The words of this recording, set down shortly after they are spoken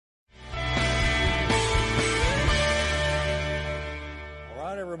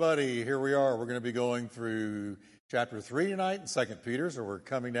everybody. Here we are. We're going to be going through chapter 3 tonight in 2 Peter. So we're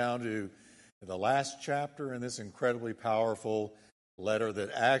coming down to the last chapter in this incredibly powerful letter that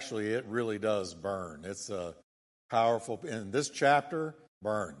actually it really does burn. It's a powerful, and this chapter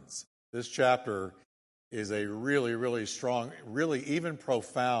burns. This chapter is a really, really strong, really even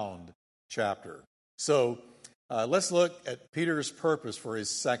profound chapter. So let's look at Peter's purpose for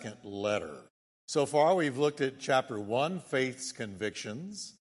his second letter. So far, we've looked at chapter 1, faith's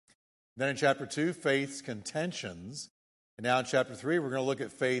convictions. Then in chapter 2, faith's contentions. And now in chapter 3, we're going to look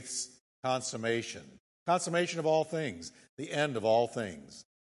at faith's consummation. Consummation of all things, the end of all things,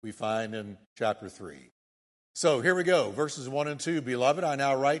 we find in chapter 3. So here we go, verses 1 and 2. Beloved, I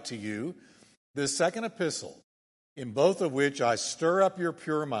now write to you this second epistle, in both of which I stir up your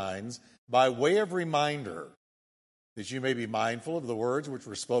pure minds by way of reminder, that you may be mindful of the words which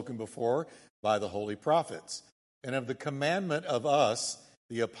were spoken before by the holy prophets, and of the commandment of us,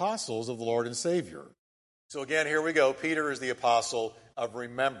 the apostles of the Lord and Savior. So again, here we go. Peter is the apostle of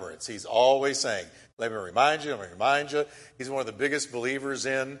remembrance. He's always saying, let me remind you, let me remind you. He's one of the biggest believers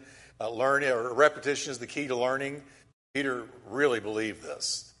in learning, or repetition is the key to learning. Peter really believed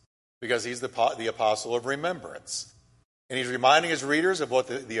this because he's the apostle of remembrance. And he's reminding his readers of what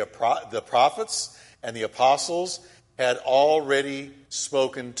the prophets and the apostles had already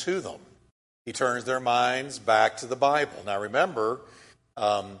spoken to them. He turns their minds back to the Bible. Now remember,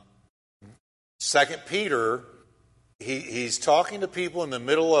 2 Peter, he's talking to people in the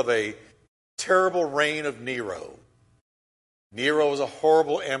middle of a terrible reign of Nero. Nero was a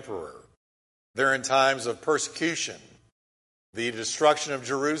horrible emperor. They're in times of persecution. The destruction of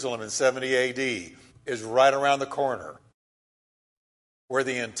Jerusalem in 70 A.D. is right around the corner, where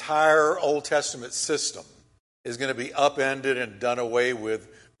the entire Old Testament system is going to be upended and done away with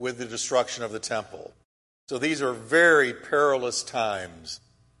the destruction of the temple. So these are very perilous times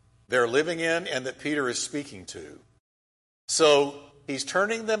they're living in and that Peter is speaking to. So he's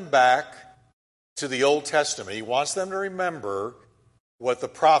turning them back to the Old Testament. He wants them to remember what the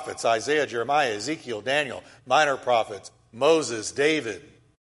prophets, Isaiah, Jeremiah, Ezekiel, Daniel, minor prophets, Moses, David,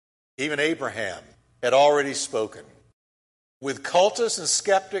 even Abraham, had already spoken. With cultists and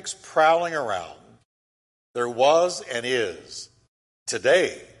skeptics prowling around, there was and is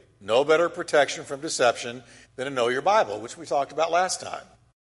today no better protection from deception than to know your Bible, which we talked about last time.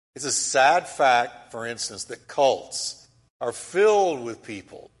 It's a sad fact, for instance, that cults are filled with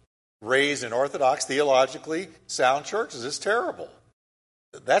people raised in orthodox, theologically sound churches. It's terrible.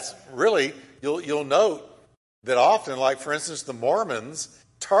 That's really, you'll note that often, like for instance, the Mormons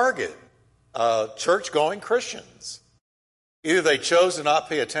target church-going Christians. Either they chose to not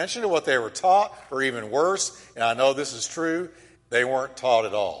pay attention to what they were taught, or even worse, and I know this is true, they weren't taught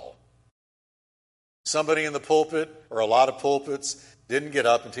at all. Somebody in the pulpit, or a lot of pulpits, didn't get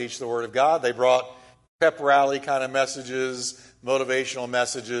up and teach the Word of God. They brought pep rally kind of messages, motivational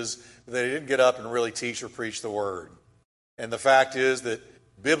messages. They didn't get up and really teach or preach the Word. And the fact is that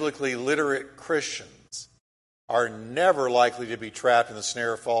biblically literate Christians are never likely to be trapped in the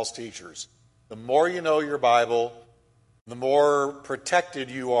snare of false teachers. The more you know your Bible, the more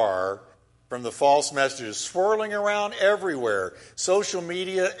protected you are from the false messages swirling around everywhere, social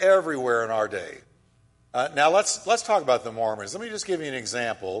media everywhere in our day. Now let's talk about the Mormons. Let me just give you an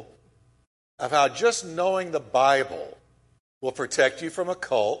example of how just knowing the Bible will protect you from a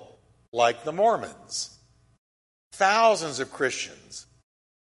cult like the Mormons. Thousands of Christians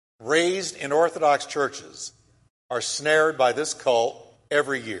raised in Orthodox churches are snared by this cult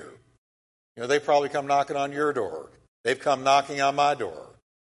every year. You know, they probably come knocking on your door. They've come knocking on my door.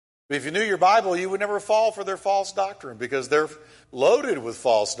 But if you knew your Bible, you would never fall for their false doctrine because they're loaded with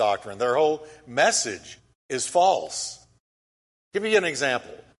false doctrine. Their whole message is false. Give me an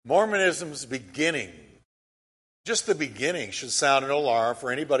example. Mormonism's beginning, just the beginning, should sound an alarm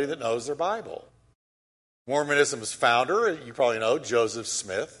for anybody that knows their Bible. Mormonism's founder, you probably know, Joseph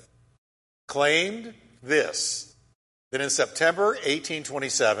Smith, claimed this, that in September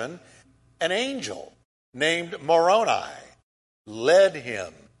 1827, an angel named Moroni led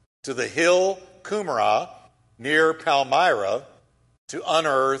him to the hill Qumran near Palmyra to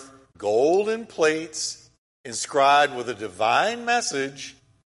unearth golden plates inscribed with a divine message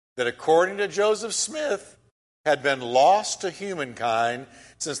that, according to Joseph Smith, had been lost to humankind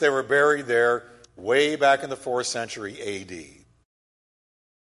since they were buried there way back in the 4th century A.D.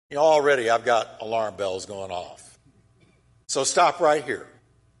 You know, already I've got alarm bells going off. So stop right here.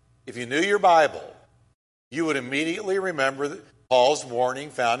 If you knew your Bible, you would immediately remember Paul's warning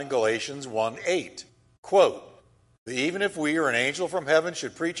found in Galatians 1:8. Quote, that even if we or an angel from heaven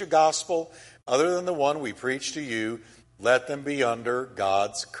should preach a gospel other than the one we preach to you, let them be under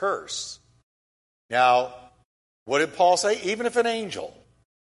God's curse. Now, what did Paul say? Even if an angel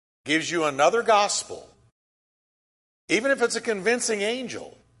gives you another gospel, even if it's a convincing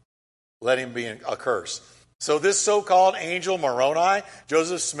angel, let him be a curse. So this so-called angel Moroni,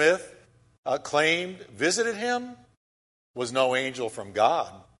 Joseph Smith claimed visited him, was no angel from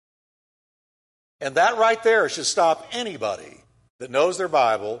God. And that right there should stop anybody that knows their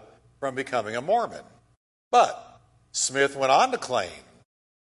Bible from becoming a Mormon. But Smith went on to claim,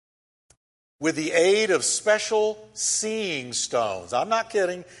 with the aid of special seeing stones. I'm not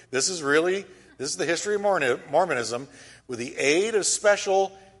kidding. This is the history of Mormonism. With the aid of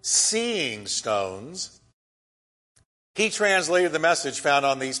special seeing stones, he translated the message found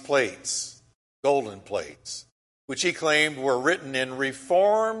on these plates, golden plates, which he claimed were written in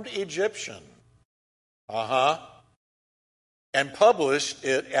Reformed Egyptian. And published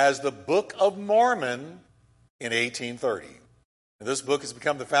it as the Book of Mormon in 1830. And this book has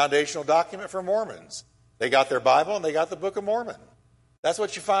become the foundational document for Mormons. They got their Bible and they got the Book of Mormon. That's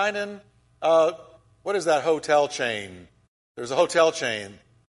what you find in, what is that hotel chain? There's a hotel chain.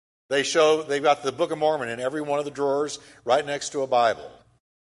 They've got the Book of Mormon in every one of the drawers right next to a Bible.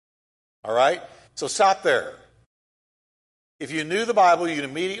 All right? So stop there. If you knew the Bible, you'd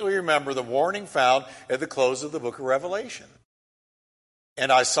immediately remember the warning found at the close of the book of Revelation.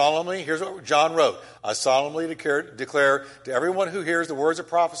 And here's what John wrote, I solemnly declare to everyone who hears the words of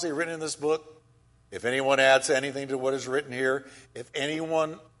prophecy written in this book, if anyone adds anything to what is written here, if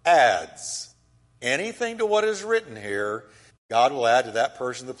anyone adds anything to what is written here, God will add to that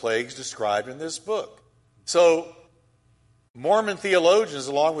person the plagues described in this book. So, Mormon theologians,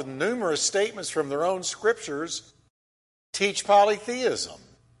 along with numerous statements from their own scriptures, teach polytheism,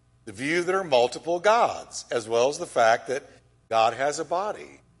 the view that there are multiple gods, as well as the fact that God has a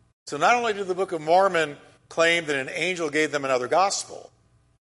body. So not only did the Book of Mormon claim that an angel gave them another gospel,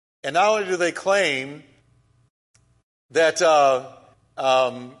 and not only do they claim that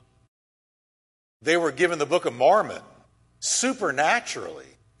they were given the Book of Mormon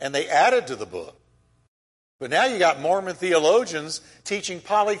supernaturally, and they added to the book, but now you got Mormon theologians teaching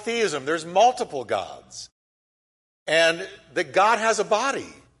polytheism. There's multiple gods. And that God has a body.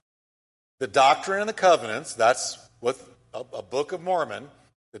 The Doctrine and the Covenants, that's what a Book of Mormon,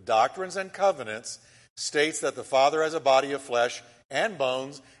 the Doctrines and Covenants, states that the Father has a body of flesh and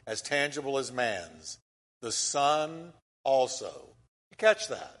bones as tangible as man's. The Son also. You catch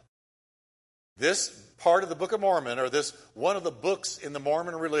that? This part of the Book of Mormon, or this one of the books in the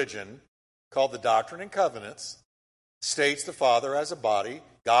Mormon religion, called the Doctrine and Covenants, states the Father has a body,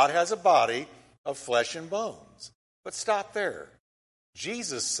 God has a body of flesh and bones. But stop there.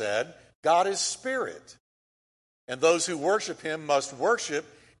 Jesus said, God is spirit, and those who worship him must worship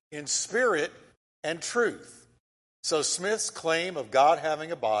in spirit and truth. So Smith's claim of God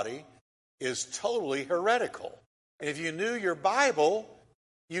having a body is totally heretical. And if you knew your Bible,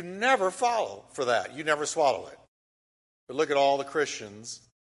 you never follow for that. You never swallow it. But look at all the Christians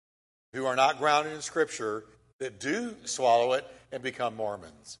who are not grounded in Scripture that do swallow it and become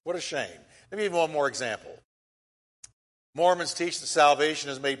Mormons. What a shame. Let me give you one more example. Mormons teach that salvation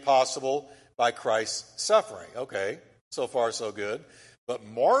is made possible by Christ's suffering. Okay, so far so good. But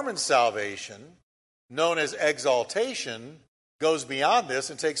Mormon salvation, known as exaltation, goes beyond this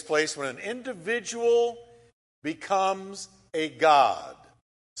and takes place when an individual becomes a god.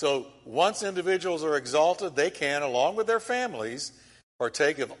 So once individuals are exalted, they can, along with their families,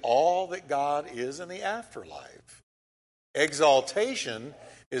 partake of all that God is in the afterlife. Exaltation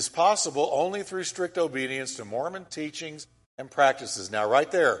is possible only through strict obedience to Mormon teachings and practices. Now,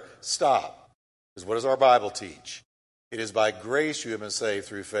 right there, stop. Because what does our Bible teach? It is by grace you have been saved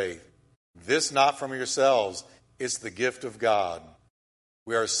through faith. This not from yourselves, it's the gift of God.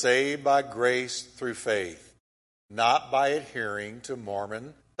 We are saved by grace through faith, not by adhering to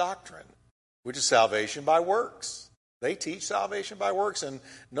Mormon doctrine, which is salvation by works. They teach salvation by works, and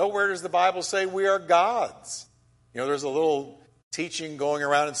nowhere does the Bible say we are gods. There's a little teaching going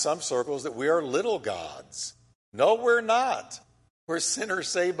around in some circles that we are little gods. No, we're not. We're sinners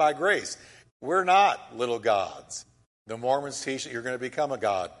saved by grace. We're not little gods. The Mormons teach that you're going to become a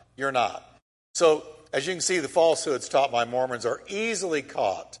god. You're not. So, as you can see, the falsehoods taught by Mormons are easily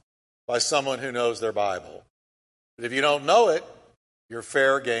caught by someone who knows their Bible. But if you don't know it, you're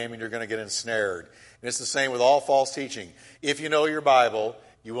fair game and you're going to get ensnared. And it's the same with all false teaching. If you know your Bible,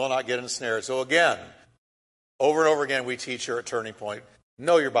 you will not get ensnared. So again, over and over again, we teach here at Turning Point,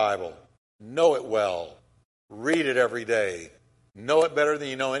 know your Bible. Know it well. Read it every day. Know it better than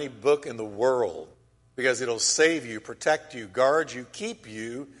you know any book in the world, because it'll save you, protect you, guard you, keep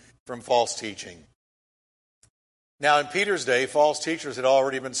you from false teaching. Now, in Peter's day, false teachers had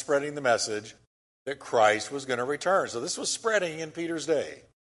already been spreading the message that Christ was going to return. So this was spreading in Peter's day.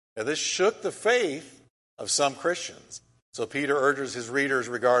 Now, this shook the faith of some Christians. So Peter urges his readers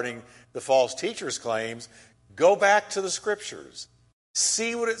regarding the false teachers' claims, go back to the Scriptures.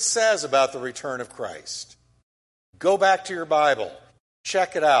 See what it says about the return of Christ. Go back to your Bible.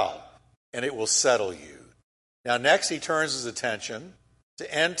 Check it out, and it will settle you. Now, next he turns his attention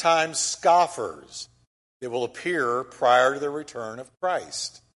to end-time scoffers that will appear prior to the return of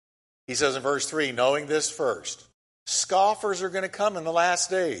Christ. He says in verse 3, knowing this first, scoffers are going to come in the last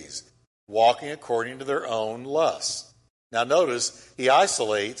days, walking according to their own lusts. Now notice, he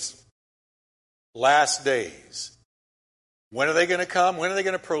isolates last days. When are they going to come? When are they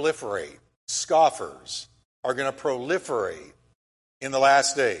going to proliferate? Scoffers are going to proliferate in the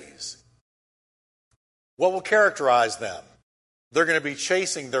last days. What will characterize them? They're going to be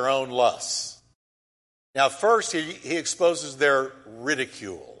chasing their own lusts. Now, first, he exposes their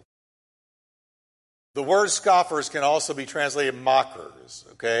ridicule. The word scoffers can also be translated mockers,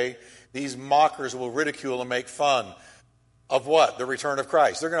 okay? These mockers will ridicule and make fun of what? The return of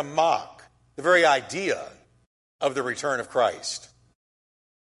Christ. They're going to mock the very idea of the return of Christ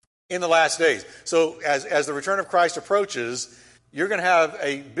in the last days. So as the return of Christ approaches, you're going to have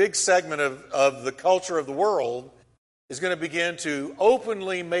a big segment of the culture of the world is going to begin to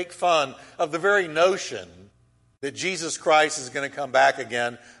openly make fun of the very notion that Jesus Christ is going to come back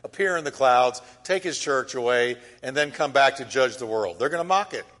again, appear in the clouds, take his church away, and then come back to judge the world. They're going to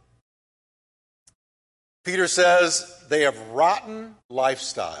mock it. Peter says they have rotten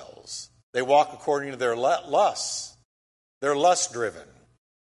lifestyles. They walk according to their lusts. They're lust-driven.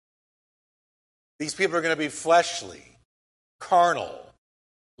 These people are going to be fleshly, carnal,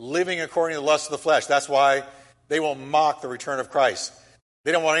 living according to the lust of the flesh. That's why they will mock the return of Christ.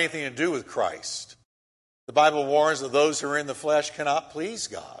 They don't want anything to do with Christ. The Bible warns that those who are in the flesh cannot please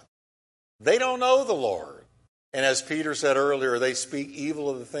God. They don't know the Lord. And as Peter said earlier, they speak evil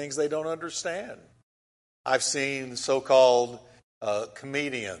of the things they don't understand. I've seen so-called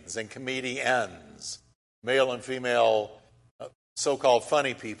comedians and comedians, male and female so-called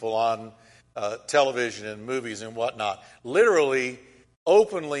funny people on television and movies and whatnot, literally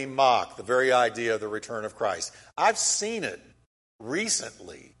openly mock the very idea of the return of Christ. I've seen it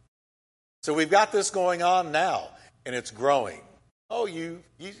recently. So we've got this going on now, and it's growing. Oh, you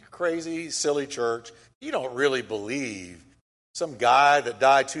crazy, silly church. You don't really believe some guy that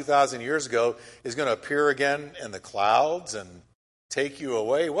died 2,000 years ago is going to appear again in the clouds and take you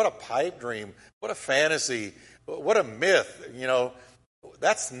away? What a pipe dream. What a fantasy. What a myth. You know,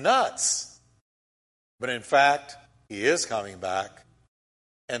 that's nuts. But in fact, he is coming back.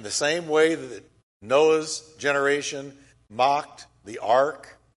 And the same way that Noah's generation mocked the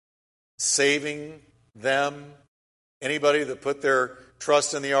ark, saving them, anybody that put their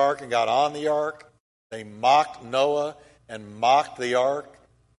trust in the ark and got on the ark, they mocked Noah and mocked the ark.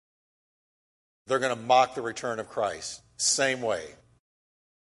 They're going to mock the return of Christ. Same way.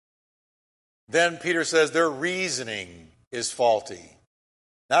 Then Peter says their reasoning is faulty.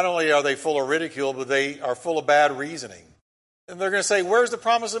 Not only are they full of ridicule, but they are full of bad reasoning. And they're going to say, where's the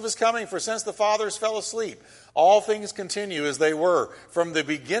promise of his coming? For since the fathers fell asleep, all things continue as they were from the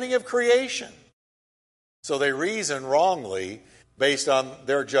beginning of creation. So they reason wrongly based on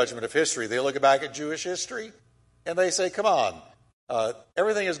their judgment of history. They look back at Jewish history and they say, come on,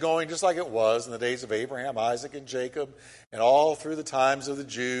 everything is going just like it was in the days of Abraham, Isaac, and Jacob, and all through the times of the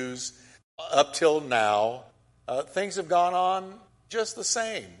Jews up till now. Things have gone on just the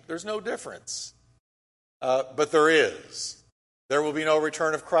same. There's no difference. But there is. There will be no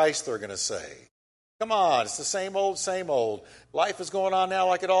return of Christ, they're going to say. Come on, it's the same old, same old. Life is going on now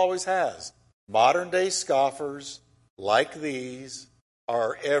like it always has. Modern day scoffers like these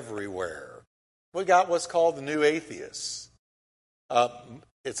are everywhere. We got what's called the new atheists.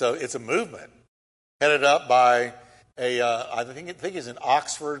 It's a movement headed up by I think he's an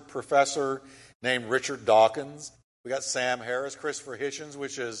Oxford professor named Richard Dawkins. We got Sam Harris, Christopher Hitchens,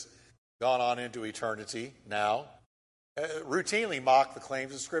 which has gone on into eternity now. Routinely mock the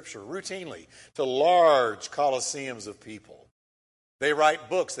claims of Scripture, routinely, to large coliseums of people. They write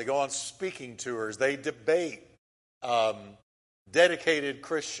books, they go on speaking tours, they debate dedicated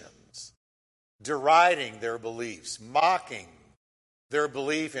Christians, deriding their beliefs, mocking their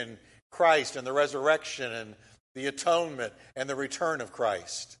belief in Christ and the resurrection and the atonement and the return of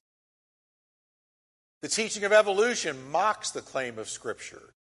Christ. The teaching of evolution mocks the claim of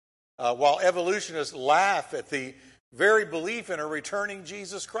Scripture, while evolutionists laugh at the very belief in a returning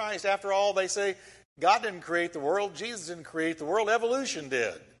Jesus Christ. After all, they say, God didn't create the world, Jesus didn't create the world, evolution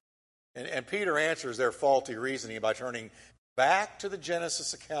did. And Peter answers their faulty reasoning by turning back to the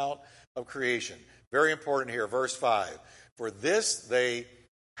Genesis account of creation. Very important here, verse 5. For this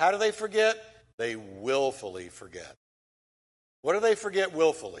how do they forget? They willfully forget. What do they forget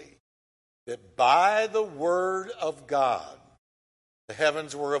willfully? That by the word of God, the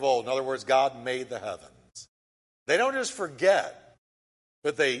heavens were of old. In other words, God made the heavens. They don't just forget,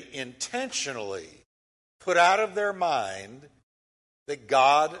 but they intentionally put out of their mind that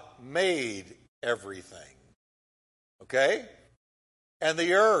God made everything. Okay? And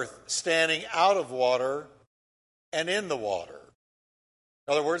the earth standing out of water and in the water.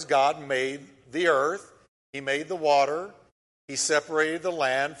 In other words, God made the earth. He made the water. He separated the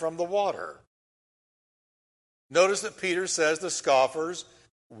land from the water. Notice that Peter says the scoffers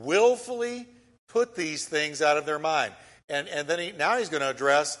willfully put these things out of their mind. And then now he's going to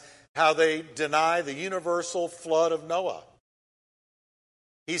address how they deny the universal flood of Noah.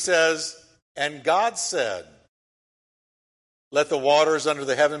 He says, and God said, let the waters under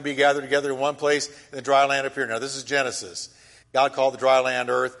the heaven be gathered together in one place, and the dry land appear. Now this is Genesis. God called the dry land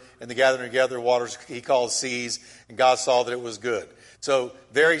earth, and the gathering together of waters he called seas, and God saw that it was good. So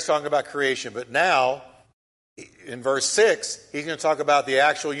there he's talking about creation. But now, in verse 6, he's going to talk about the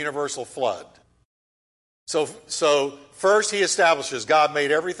actual universal flood. So first he establishes God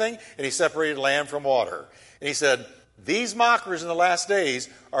made everything, and he separated land from water. And he said, these mockers in the last days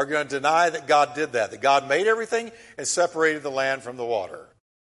are going to deny that God did that God made everything and separated the land from the water.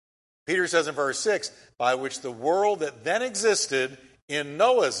 Peter says in verse 6, by which the world that then existed in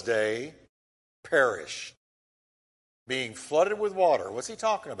Noah's day perished, being flooded with water. What's he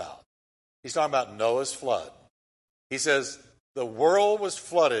talking about? He's talking about Noah's flood. He says the world was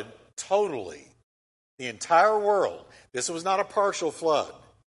flooded totally. The entire world. This was not a partial flood.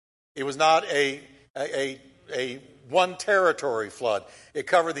 It was not a one territory flood. It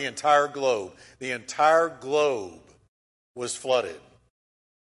covered the entire globe. The entire globe was flooded.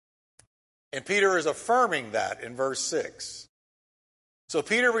 And Peter is affirming that in verse 6. So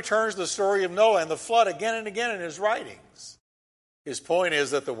Peter returns to the story of Noah and the flood again and again in his writings. His point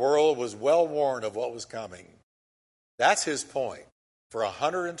is that the world was well warned of what was coming. That's his point. For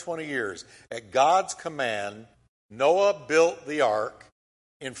 120 years, at God's command, Noah built the ark,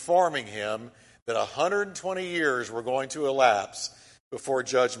 informing him that 120 years were going to elapse before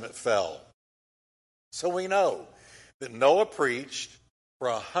judgment fell. So we know that Noah preached for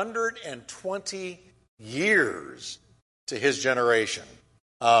 120 years to his generation.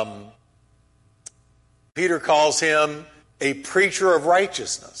 Peter calls him a preacher of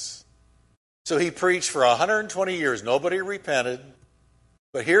righteousness. So he preached for 120 years. Nobody repented.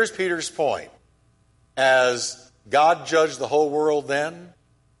 But here's Peter's point. As God judged the whole world then,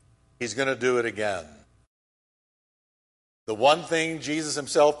 he's going to do it again. The one thing Jesus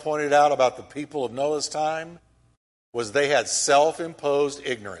himself pointed out about the people of Noah's time was they had self-imposed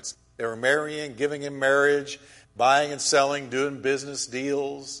ignorance. They were marrying, giving in marriage, buying and selling, doing business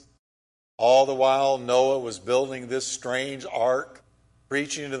deals. All the while, Noah was building this strange ark,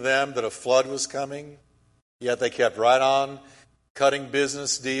 preaching to them that a flood was coming. Yet they kept right on cutting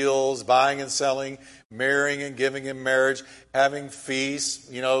business deals, buying and selling, marrying and giving in marriage, having feasts,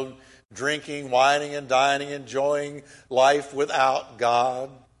 drinking, wining and dining, enjoying life without God,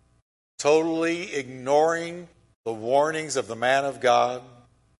 totally ignoring the warnings of the man of God.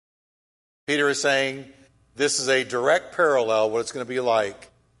 Peter is saying this is a direct parallel what it's going to be like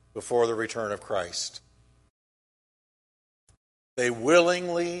before the return of Christ. They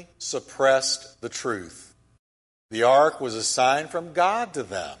willingly suppressed the truth. The ark was a sign from God to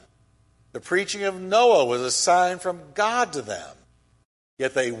them. The preaching of Noah was a sign from God to them.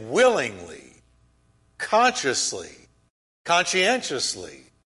 Yet they willingly, consciously, conscientiously,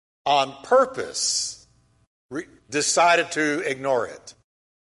 on purpose, decided to ignore it.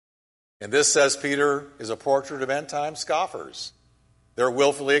 And this, says Peter, is a portrait of end-time scoffers. They're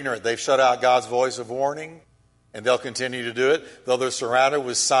willfully ignorant. They've shut out God's voice of warning, and they'll continue to do it, though they're surrounded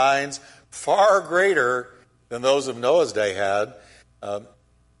with signs far greater than those of Noah's day had.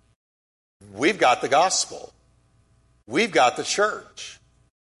 We've got the gospel. We've got the church.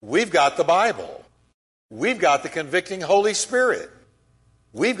 We've got the Bible. We've got the convicting Holy Spirit.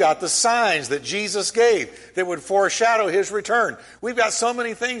 We've got the signs that Jesus gave that would foreshadow his return. We've got so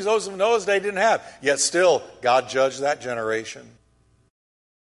many things those of Noah's day didn't have. Yet still, God judged that generation.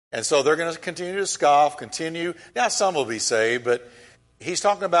 And so they're going to continue to scoff, continue. Now, some will be saved, but he's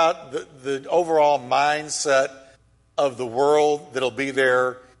talking about the overall mindset of the world that'll be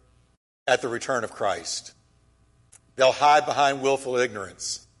there at the return of Christ. They'll hide behind willful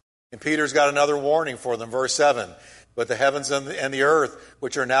ignorance. And Peter's got another warning for them, verse 7. but the heavens and the earth,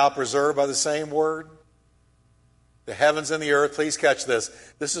 which are now preserved by the same word. The heavens and the earth, please catch this.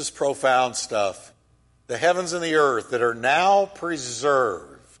 This is profound stuff. The heavens and the earth that are now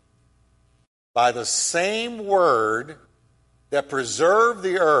preserved by the same word that preserved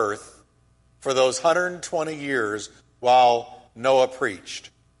the earth for those 120 years while Noah preached.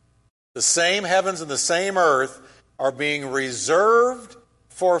 The same heavens and the same earth are being reserved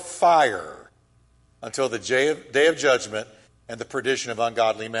for fire until the day of judgment and the perdition of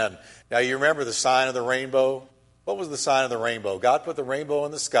ungodly men. Now you remember the sign of the rainbow? What was the sign of the rainbow? God put the rainbow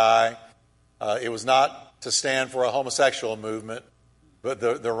in the sky. It was not to stand for a homosexual movement, but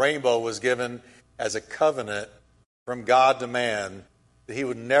the rainbow was given as a covenant from God to man that he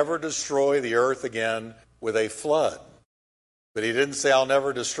would never destroy the earth again with a flood. But he didn't say, I'll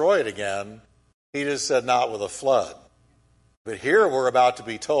never destroy it again. He just said, not with a flood. But here we're about to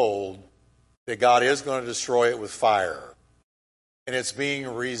be told that God is going to destroy it with fire. And it's being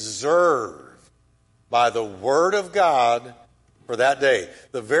reserved by the word of God for that day.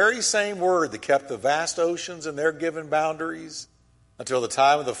 The very same word that kept the vast oceans in their given boundaries until the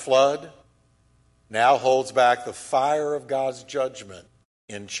time of the flood now holds back the fire of God's judgment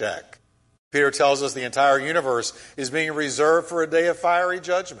in check. Peter tells us the entire universe is being reserved for a day of fiery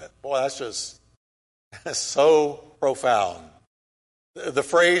judgment. Boy, that's so profound. The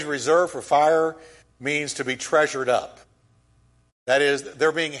phrase reserved for fire means to be treasured up. That is,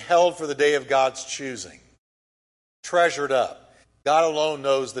 they're being held for the day of God's choosing. Treasured up. God alone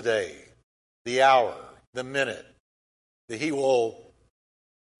knows the day, the hour, the minute that he will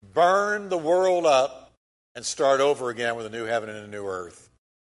burn the world up and start over again with a new heaven and a new earth.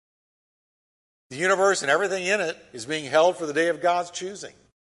 The universe and everything in it is being held for the day of God's choosing,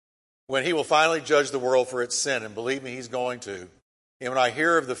 when he will finally judge the world for its sin. And believe me, he's going to. And when I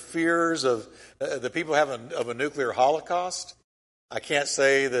hear of the fears of the people of a nuclear holocaust, I can't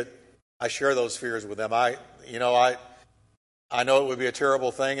say that I share those fears with them. I know it would be a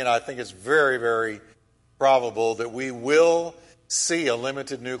terrible thing, and I think it's very, very probable that we will see a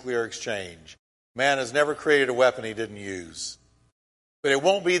limited nuclear exchange. Man has never created a weapon he didn't use. But it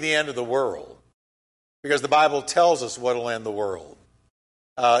won't be the end of the world, because the Bible tells us what will end the world.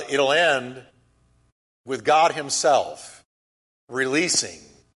 It'll end with God himself releasing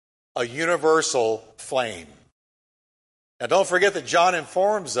a universal flame. Now don't forget that John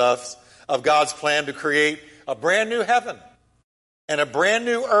informs us of God's plan to create a brand new heaven and a brand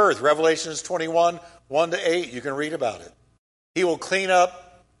new earth. Revelations 21, 1-8, you can read about it. He will clean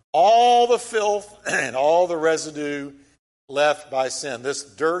up all the filth and all the residue left by sin. This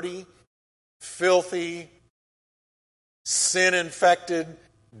dirty, filthy, sin-infected,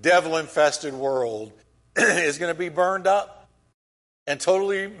 devil-infested world is going to be burned up and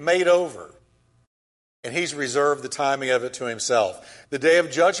totally made over. And he's reserved the timing of it to himself. The day of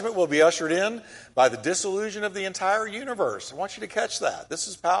judgment will be ushered in by the dissolution of the entire universe. I want you to catch that. This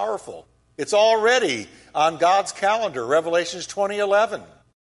is powerful. It's already on God's calendar, Revelations 20:11.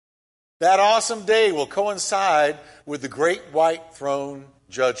 That awesome day will coincide with the great white throne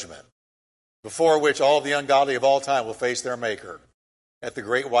judgment, before which all the ungodly of all time will face their Maker at the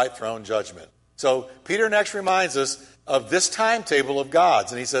great white throne judgment. So Peter next reminds us of this timetable of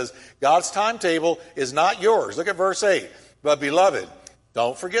God's. And he says, God's timetable is not yours. Look at verse 8. But beloved,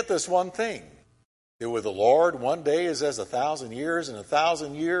 don't forget this one thing, that with the Lord, one day is as 1,000 years, and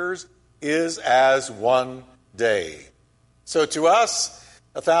 1,000 years is as one day. So to us,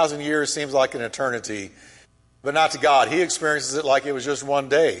 1,000 years seems like an eternity, but not to God. He experiences it like it was just one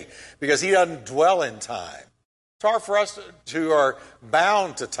day, because he doesn't dwell in time. It's hard for us who are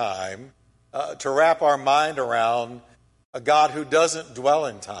bound to time to wrap our mind around a God who doesn't dwell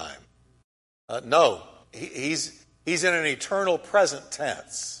in time. No, he's in an eternal present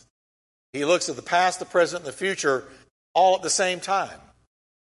tense. He looks at the past, the present, and the future all at the same time.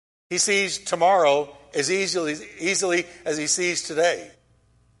 He sees tomorrow as easily as he sees today.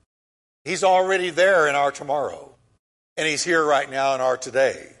 He's already there in our tomorrow, and he's here right now in our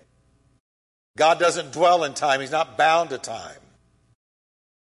today. God doesn't dwell in time. He's not bound to time.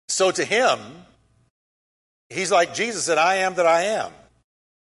 So to him, he's like Jesus said, I am that I am.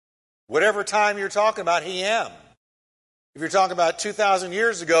 Whatever time you're talking about, he am. If you're talking about 2,000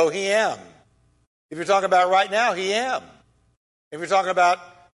 years ago, he am. If you're talking about right now, he am. If you're talking about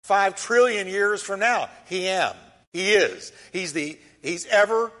 5 trillion years from now, he am. He is. He's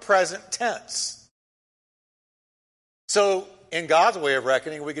ever present tense. So in God's way of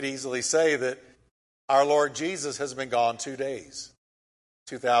reckoning, we could easily say that our Lord Jesus has been gone 2 days,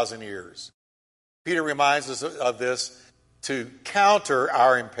 2,000 years. Peter reminds us of this to counter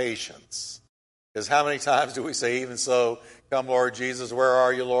our impatience. Because how many times do we say, even so, come Lord Jesus, where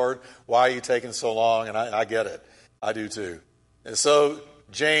are you, Lord? Why are you taking so long? And I get it. I do too. And so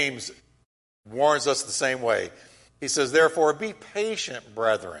James warns us the same way. He says, therefore, be patient,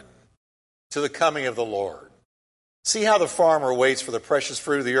 brethren, to the coming of the Lord. See how the farmer waits for the precious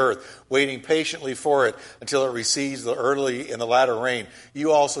fruit of the earth, waiting patiently for it until it receives the early and the latter rain.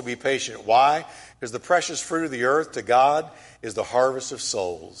 You also be patient. Why? Because the precious fruit of the earth to God is the harvest of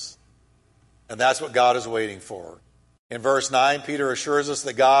souls. And that's what God is waiting for. In verse 9, Peter assures us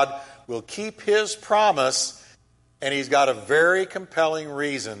that God will keep his promise, and he's got a very compelling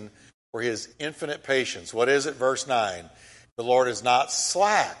reason for his infinite patience. What is it? Verse 9. The Lord is not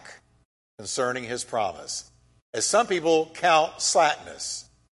slack concerning his promise, as some people count slackness.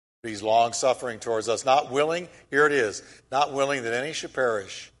 But he's long-suffering towards us, not willing, here it is, not willing that any should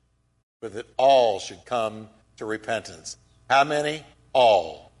perish, but that all should come to repentance. How many?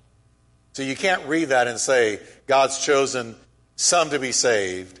 All. So you can't read that and say God's chosen some to be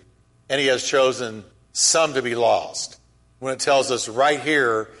saved and he has chosen some to be lost. When it tells us right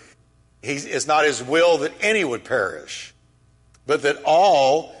here, it's not his will that any would perish, but that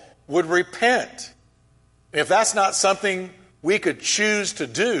all would repent. If that's not something we could choose to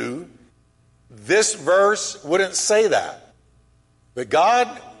do, this verse wouldn't say that. But God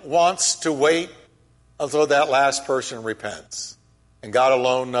wants to wait until that last person repents. And God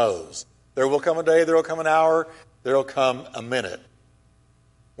alone knows. There will come a day, there will come an hour, there will come a minute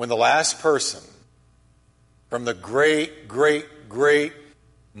when the last person from the great, great, great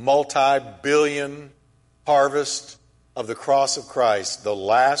multi-billion harvest of the cross of Christ, the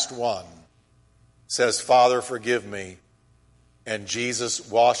last one, says, Father, forgive me, and Jesus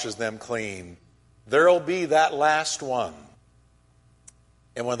washes them clean. There'll be that last one.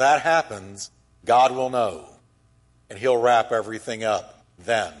 And when that happens, God will know, and he'll wrap everything up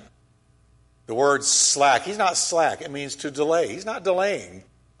then. The word slack, he's not slack. It means to delay. He's not delaying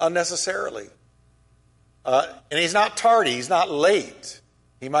unnecessarily. And he's not tardy. He's not late.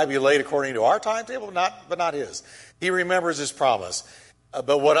 He might be late according to our timetable, but not his. He remembers his promise.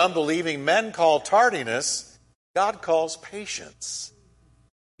 But what unbelieving men call tardiness, God calls patience.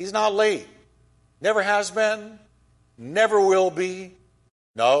 He's not late. Never has been. Never will be.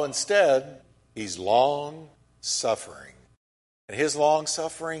 No, instead, he's long-suffering. And his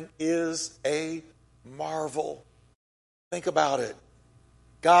long-suffering is a marvel. Think about it.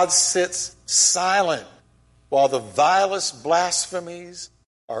 God sits silent while the vilest blasphemies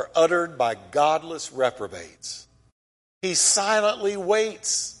are uttered by godless reprobates. He silently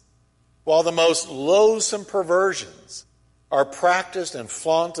waits while the most loathsome perversions are practiced and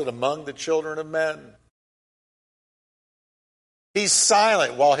flaunted among the children of men. He's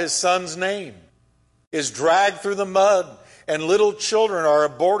silent while his son's name is dragged through the mud and little children are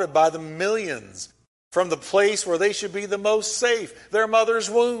aborted by the millions from the place where they should be the most safe, their mother's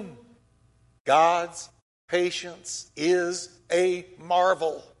womb. God's patience is a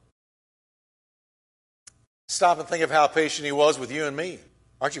marvel. Stop and think of how patient he was with you and me.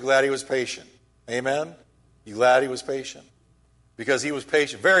 Aren't you glad he was patient? Amen? You glad he was patient? Because he was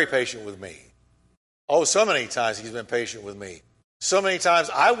patient, very patient with me. Oh, so many times he's been patient with me. So many times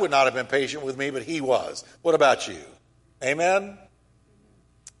I would not have been patient with me, but he was. What about you? Amen?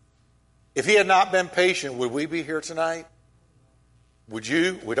 If he had not been patient, would we be here tonight? Would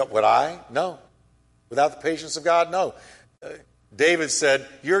you? Would I? No. Without the patience of God? No. David said,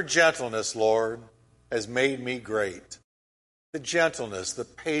 your gentleness, Lord, has made me great. The gentleness, the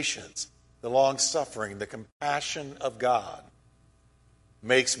patience, the long-suffering, the compassion of God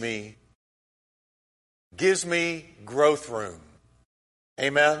gives me growth room.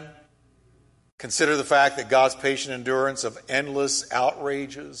 Amen? Consider the fact that God's patient endurance of endless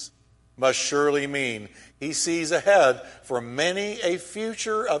outrages must surely mean he sees ahead for many a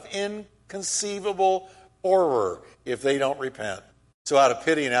future of inconceivable horror if they don't repent. So out of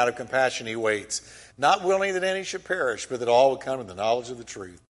pity and out of compassion he waits, not willing that any should perish, but that all would come to the knowledge of the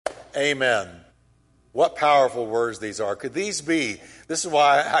truth. Amen. What powerful words these are. Could these be? This is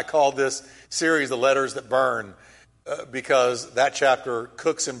why I called this series The Letters That Burn, because that chapter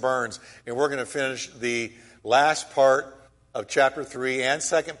cooks and burns. And we're going to finish the last part of chapter 3 and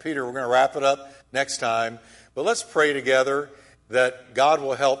 2 Peter. We're going to wrap it up next time. But let's pray together that God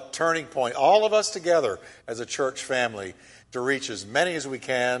will help Turning Point, all of us together as a church family, to reach as many as we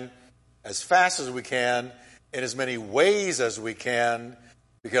can, as fast as we can, in as many ways as we can,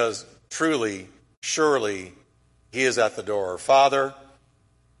 because truly, surely, he is at the door. Father,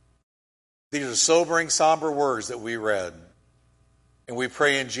 these are sobering, somber words that we read. And we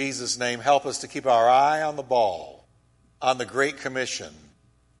pray in Jesus' name, help us to keep our eye on the ball, on the Great Commission,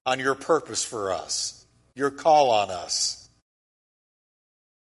 on your purpose for us, your call on us.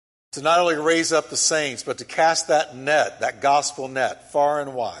 To not only raise up the saints, but to cast that net, that gospel net, far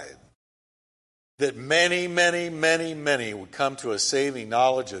and wide. That many, many, many, many would come to a saving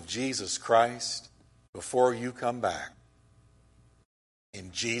knowledge of Jesus Christ before you come back.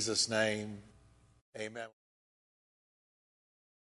 In Jesus' name, amen.